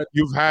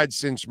you've had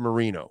since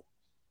Marino.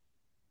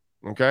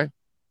 Okay?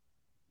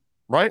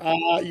 Right?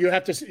 You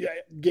have to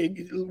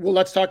well,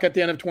 let's talk at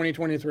the end of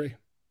 2023.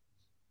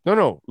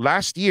 No.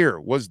 Last year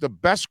was the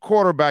best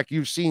quarterback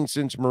you've seen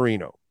since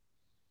Marino.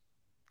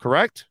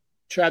 Correct?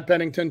 Chad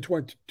Pennington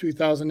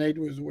 2008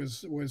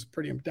 was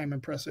pretty damn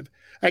impressive.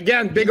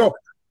 Again, Big O,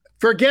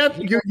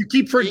 you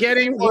keep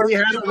forgetting what he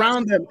had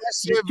around him.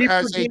 You keep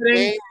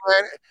forgetting.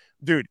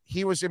 Dude,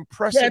 he was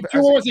impressive. Yeah,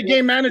 Tua was a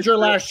game manager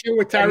last year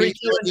with Tyreek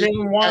Hill and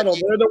Jalen Waddle.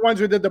 They're the ones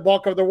who did the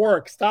bulk of the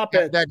work. Stop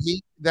it.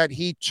 That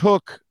he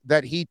took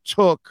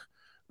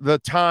the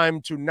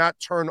time to not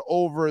turn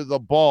over the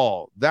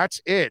ball. That's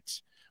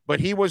it. But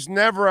he was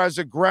never as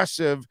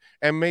aggressive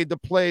and made the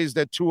plays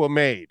that Tua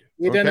made.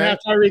 We didn't have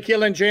Tyreek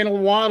Hill and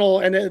Jalen Waddle.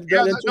 And in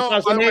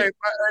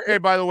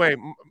 2008. By the way,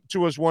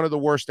 Tua's one of the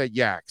worst at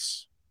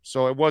yaks.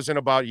 So it wasn't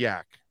about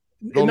yak.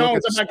 No,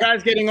 it's about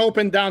guys getting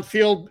open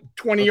downfield,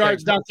 20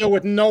 yards downfield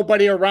with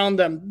nobody around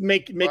them,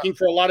 making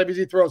for a lot of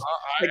easy throws.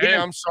 Again,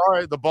 I'm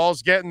sorry. The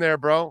ball's getting there,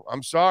 bro.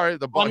 I'm sorry.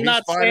 The ball. I'm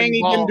not saying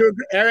he didn't do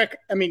Eric,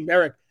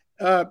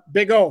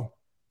 Big O.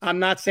 I'm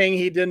not saying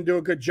he didn't do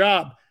a good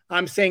job.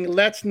 I'm saying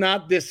let's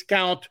not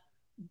discount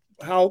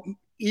how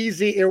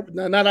easy I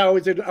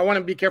want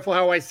to be careful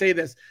how I say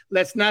this.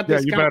 Let's not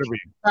discount the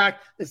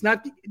impact. Let's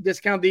not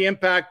discount the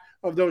impact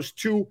of those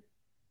 2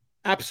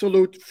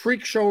 absolute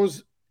freak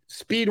shows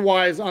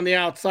speed-wise on the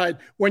outside.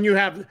 When you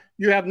have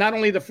not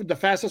only the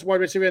fastest wide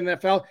receiver in the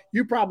NFL,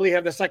 you probably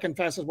have the second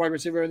fastest wide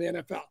receiver in the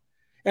NFL.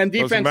 And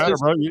defense doesn't matter,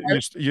 bro.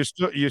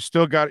 You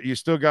still got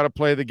to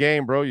play the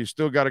game, bro. You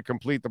still got to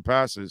complete the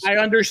passes. I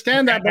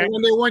understand that, but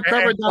when they weren't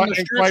covered down the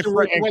stretch,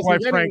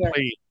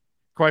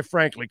 quite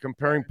frankly,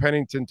 comparing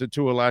Pennington to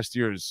Tua last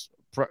year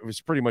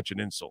was pretty much an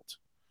insult.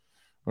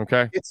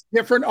 Okay, it's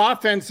different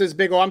offenses,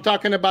 Big O. I'm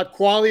talking about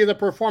quality of the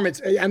performance.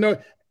 I know.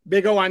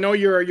 Big O, I know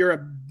you're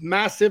a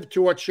massive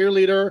Tua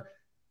cheerleader.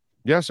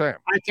 Yes, I am.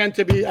 I tend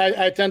to be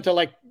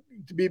like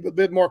to be a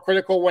bit more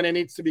critical when it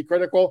needs to be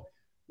critical.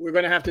 We're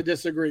going to have to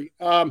disagree.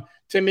 To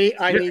me,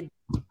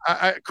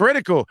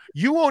 critical.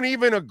 You won't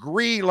even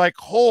agree like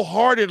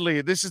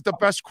wholeheartedly. This is the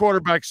best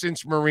quarterback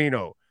since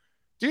Marino.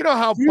 Do you know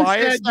how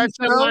biased that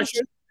sounds?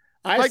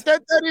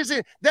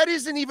 That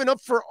isn't even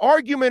up for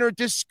argument or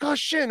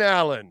discussion,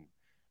 Alan.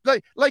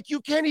 Like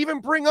you can't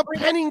even bring up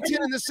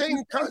Pennington in the same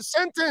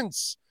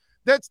sentence.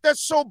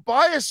 That's so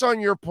biased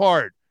on your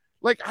part.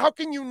 Like, how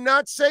can you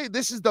not say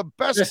this is the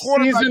best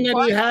quarterback season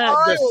that he had?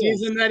 The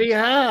season that he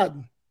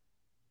had.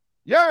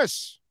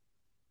 Yes.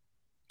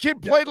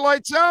 Kid played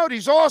lights out.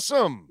 He's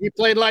awesome. He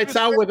played lights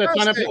out with a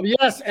ton of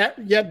yes,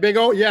 yeah, Big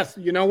O. Yes,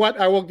 you know what?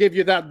 I will give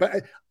you that.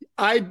 But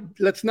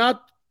let's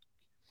not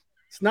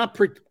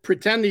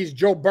pretend he's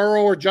Joe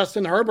Burrow or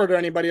Justin Herbert or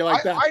anybody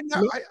like that.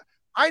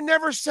 I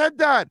never said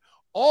that.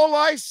 All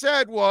I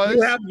said was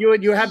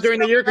you have during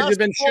the year because you've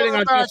been shitting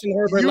on Justin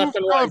Herbert left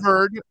and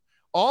right.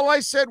 All I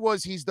said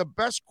was he's the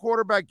best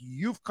quarterback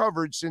you've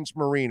covered since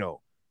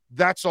Marino.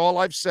 That's all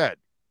I've said.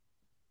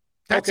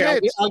 That's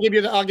it. I'll give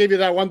you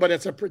that one, but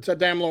it's a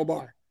damn low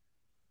bar.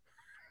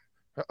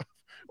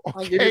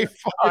 Okay,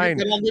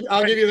 fine.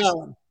 I'll give you that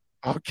one.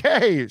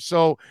 Okay,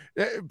 so,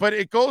 but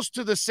it goes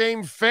to the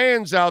same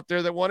fans out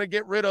there that want to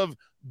get rid of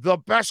the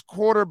best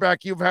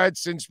quarterback you've had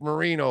since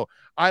Marino.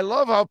 I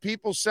love how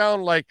people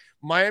sound like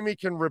Miami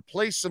can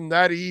replace him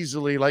that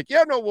easily. Like,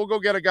 yeah, no, we'll go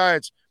get a guy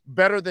that's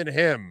better than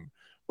him.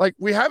 Like,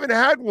 we haven't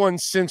had one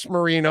since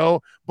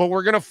Marino, but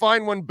we're going to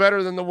find one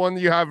better than the one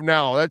you have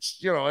now. That's,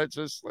 it's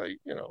just like,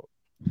 No,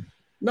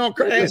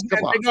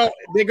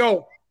 they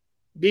go.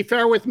 Be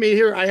fair with me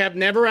here. I have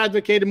never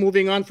advocated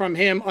moving on from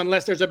him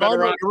unless there's a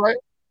better option.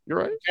 You're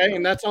right. Okay,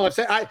 and that's all I've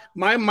said.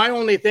 My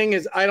only thing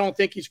is I don't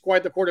think he's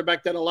quite the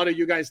quarterback that a lot of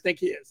you guys think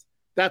he is.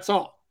 That's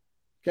all.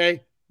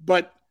 Okay,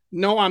 but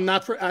no, I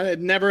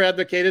never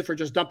advocated for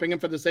just dumping him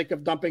for the sake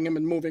of dumping him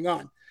and moving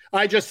on.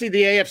 I just see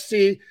the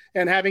AFC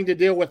and having to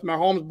deal with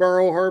Mahomes,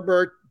 Burrow,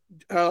 Herbert,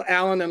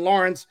 Allen, and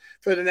Lawrence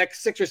for the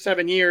next 6 or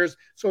 7 years.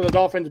 So the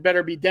Dolphins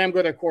better be damn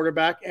good at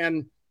quarterback.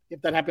 And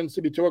if that happens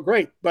to be Tua,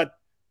 great. But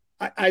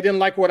I didn't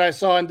like what I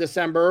saw in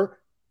December.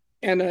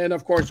 And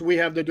of course, we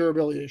have the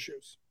durability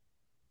issues.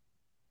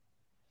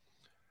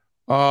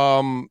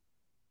 All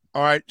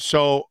right.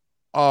 So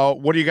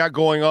what do you got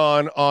going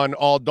on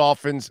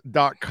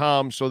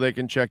alldolphins.com so they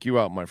can check you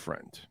out, my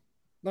friend?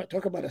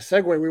 Talk about a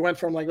segue. We went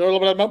from like a little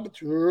bit of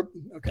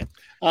okay.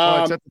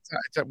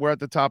 We're at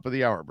the top of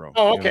the hour, bro.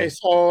 Oh, okay.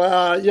 So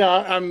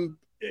I'm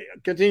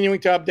continuing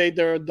to update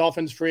their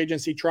Dolphins free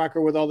agency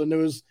tracker with all the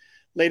news,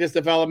 latest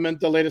development.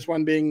 The latest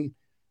one being,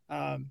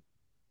 all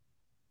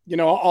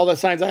the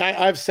signs.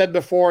 I've said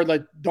before,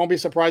 like, don't be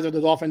surprised if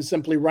the Dolphins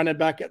simply run it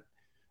back at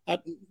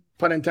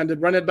pun intended,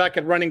 run it back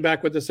at running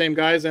back with the same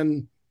guys.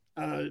 And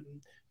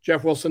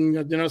Jeff Wilson,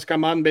 has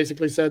come out and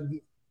basically said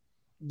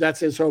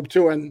that's his hope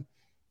too. And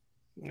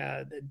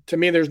to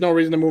me, there's no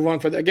reason to move on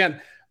for that.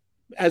 Again,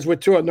 as with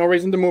Tua, no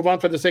reason to move on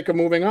for the sake of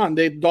moving on.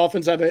 The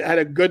Dolphins had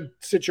a good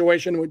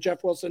situation with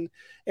Jeff Wilson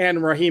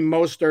and Raheem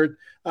Mostert.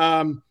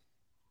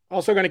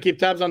 Also going to keep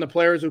tabs on the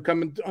players who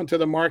come onto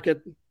the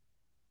market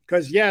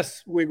because,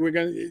 yes,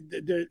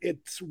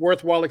 it's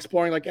worthwhile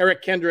exploring. Like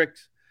Eric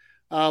Kendricks,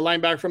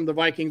 linebacker from the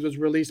Vikings, was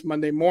released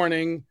Monday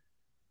morning.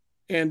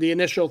 And the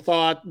initial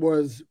thought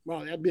was, well,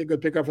 that'd be a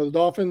good pickup for the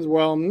Dolphins.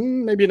 Well,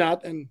 maybe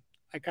not. And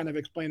I kind of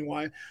explained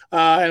why.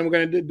 And we're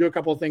going to do a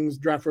couple of things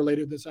draft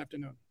related this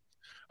afternoon.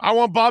 I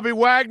want Bobby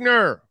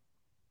Wagner.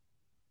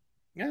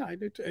 Yeah, I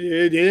do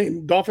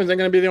too. Dolphins ain't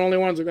going to be the only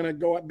ones who are going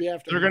to be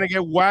after. They're going to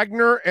get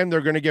Wagner and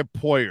they're going to get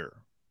Poyer.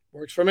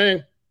 Works for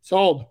me.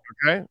 Sold.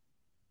 Okay.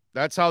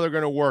 That's how they're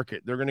going to work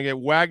it. They're going to get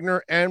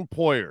Wagner and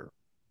Poyer.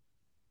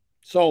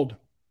 Sold.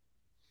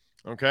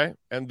 Okay.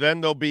 And then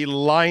there'll be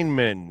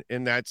linemen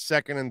in that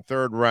second and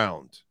third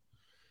round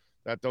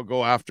that they'll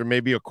go after,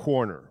 maybe a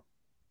corner.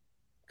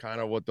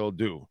 Kind of what they'll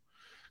do.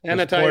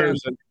 And a tight end.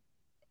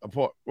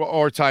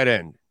 Or tight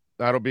end.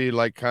 That'll be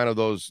like kind of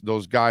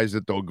those guys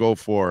that they'll go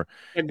for.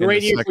 A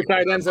great year for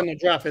tight ends in the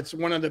draft. It's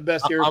one of the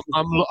best years.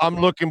 I'm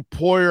looking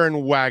Poyer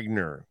and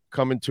Wagner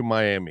coming to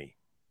Miami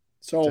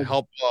to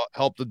help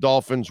the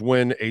Dolphins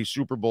win a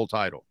Super Bowl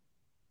title.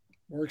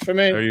 Works for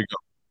me. There you go.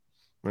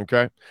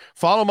 Okay.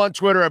 Follow him on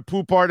Twitter at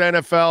Poupart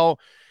NFL.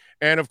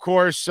 And of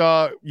course,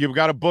 you've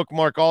got to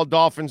bookmark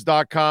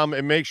alldolphins.com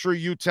and make sure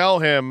you tell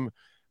him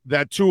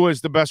that Tua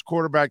is the best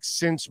quarterback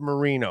since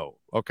Marino.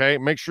 Okay,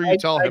 make sure you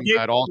tell him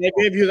that. Also, I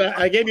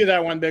gave you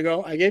that one, Big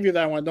O. I gave you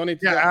that one. Don't need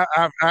to. Yeah,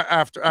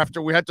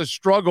 after we had to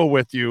struggle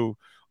with you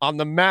on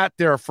the mat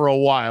there for a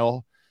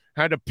while,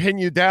 had to pin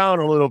you down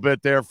a little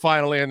bit there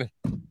finally, and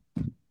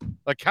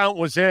the count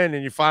was in,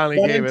 and you finally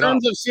gave it up.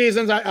 In terms of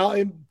seasons,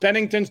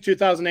 Pennington's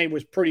 2008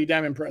 was pretty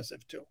damn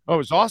impressive too. Oh, it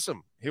was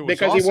awesome.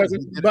 Because he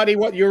wasn't, buddy.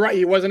 You're right.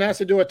 He wasn't asked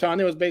to do a ton.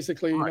 It was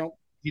basically,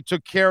 He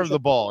took care of the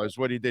ball is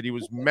what he did. He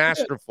was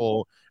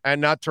masterful and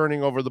not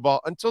turning over the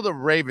ball until the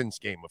Ravens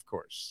game, of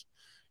course,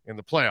 in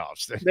the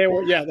playoffs. They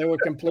were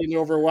completely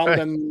overwhelmed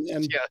and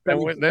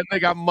then they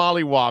got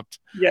mollywopped.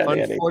 Yeah,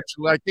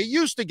 unfortunately, they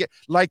used to get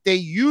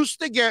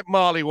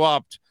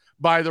mollywopped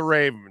by the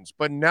Ravens.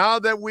 But now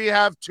that we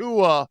have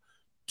Tua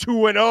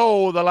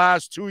 2-0 the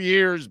last 2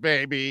 years,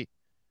 baby.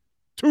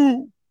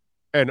 2-0.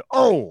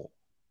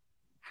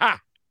 Ha.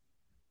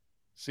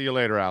 See you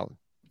later, Alan.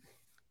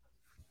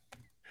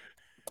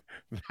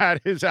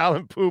 That is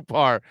Alan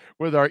Poupart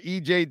with our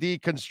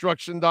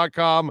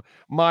EJDconstruction.com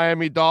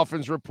Miami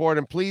Dolphins report.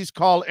 And please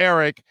call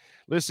Eric.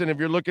 Listen, if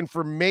you're looking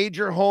for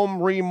major home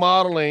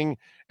remodeling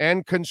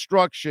and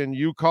construction,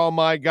 you call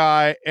my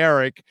guy,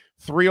 Eric,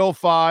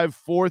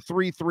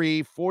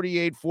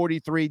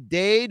 305-433-4843,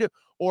 Dade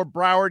or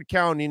Broward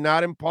County,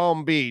 not in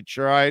Palm Beach,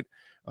 all right?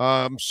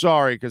 I'm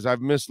sorry, because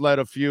I've misled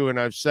a few and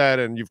I've said,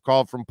 and you've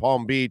called from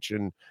Palm Beach,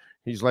 and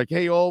he's like,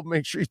 hey,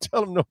 make sure you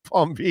tell him no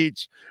Palm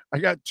Beach. I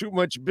got too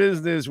much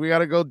business. We got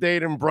to go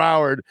Dade and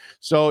Broward.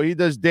 So he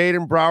does Dade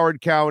and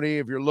Broward County.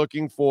 If you're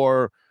looking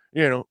for,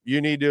 you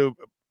need to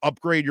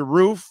upgrade your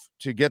roof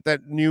to get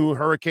that new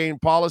hurricane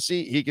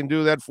policy, he can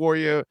do that for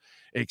you.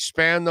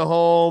 Expand the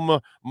home,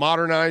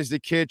 modernize the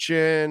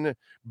kitchen,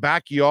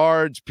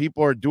 backyards.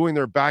 People are doing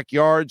their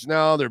backyards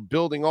now. They're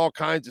building all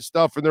kinds of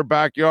stuff in their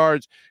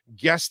backyards.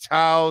 Guest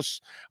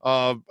house,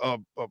 what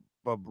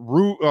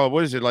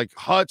is it, like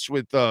huts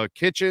with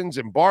kitchens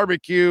and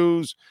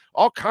barbecues,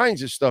 all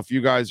kinds of stuff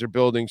you guys are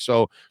building.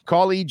 So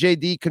call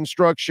EJD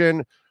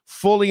Construction,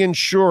 fully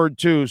insured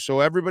too. So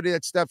everybody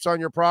that steps on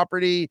your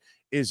property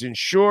is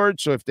insured.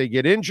 So if they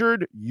get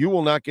injured, you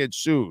will not get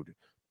sued.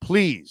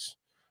 Please.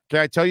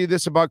 Okay, I tell you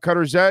this about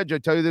Cutter's Edge. I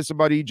tell you this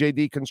about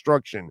EJD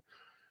Construction.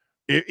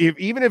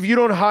 Even if you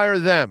don't hire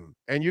them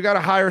and you got to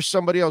hire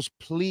somebody else,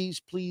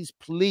 please, please,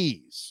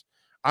 please,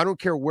 I don't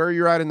care where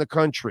you're at in the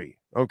country,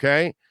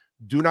 okay?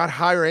 Do not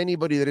hire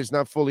anybody that is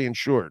not fully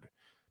insured,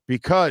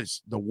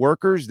 because the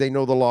workers, they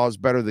know the laws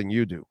better than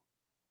you do.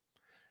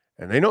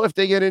 And they know if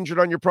they get injured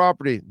on your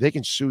property, they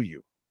can sue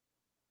you,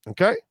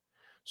 okay?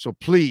 So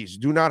please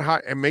do not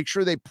hire, and make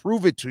sure they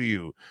prove it to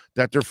you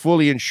that they're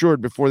fully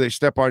insured before they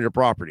step on your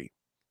property.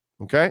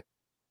 Okay,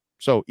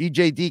 so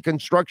EJD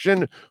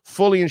Construction,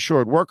 fully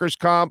insured, workers'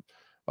 comp,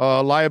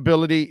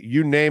 liability,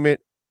 you name it,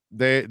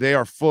 they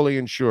are fully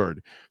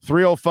insured.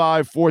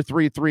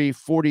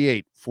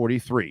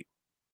 305-433-4843.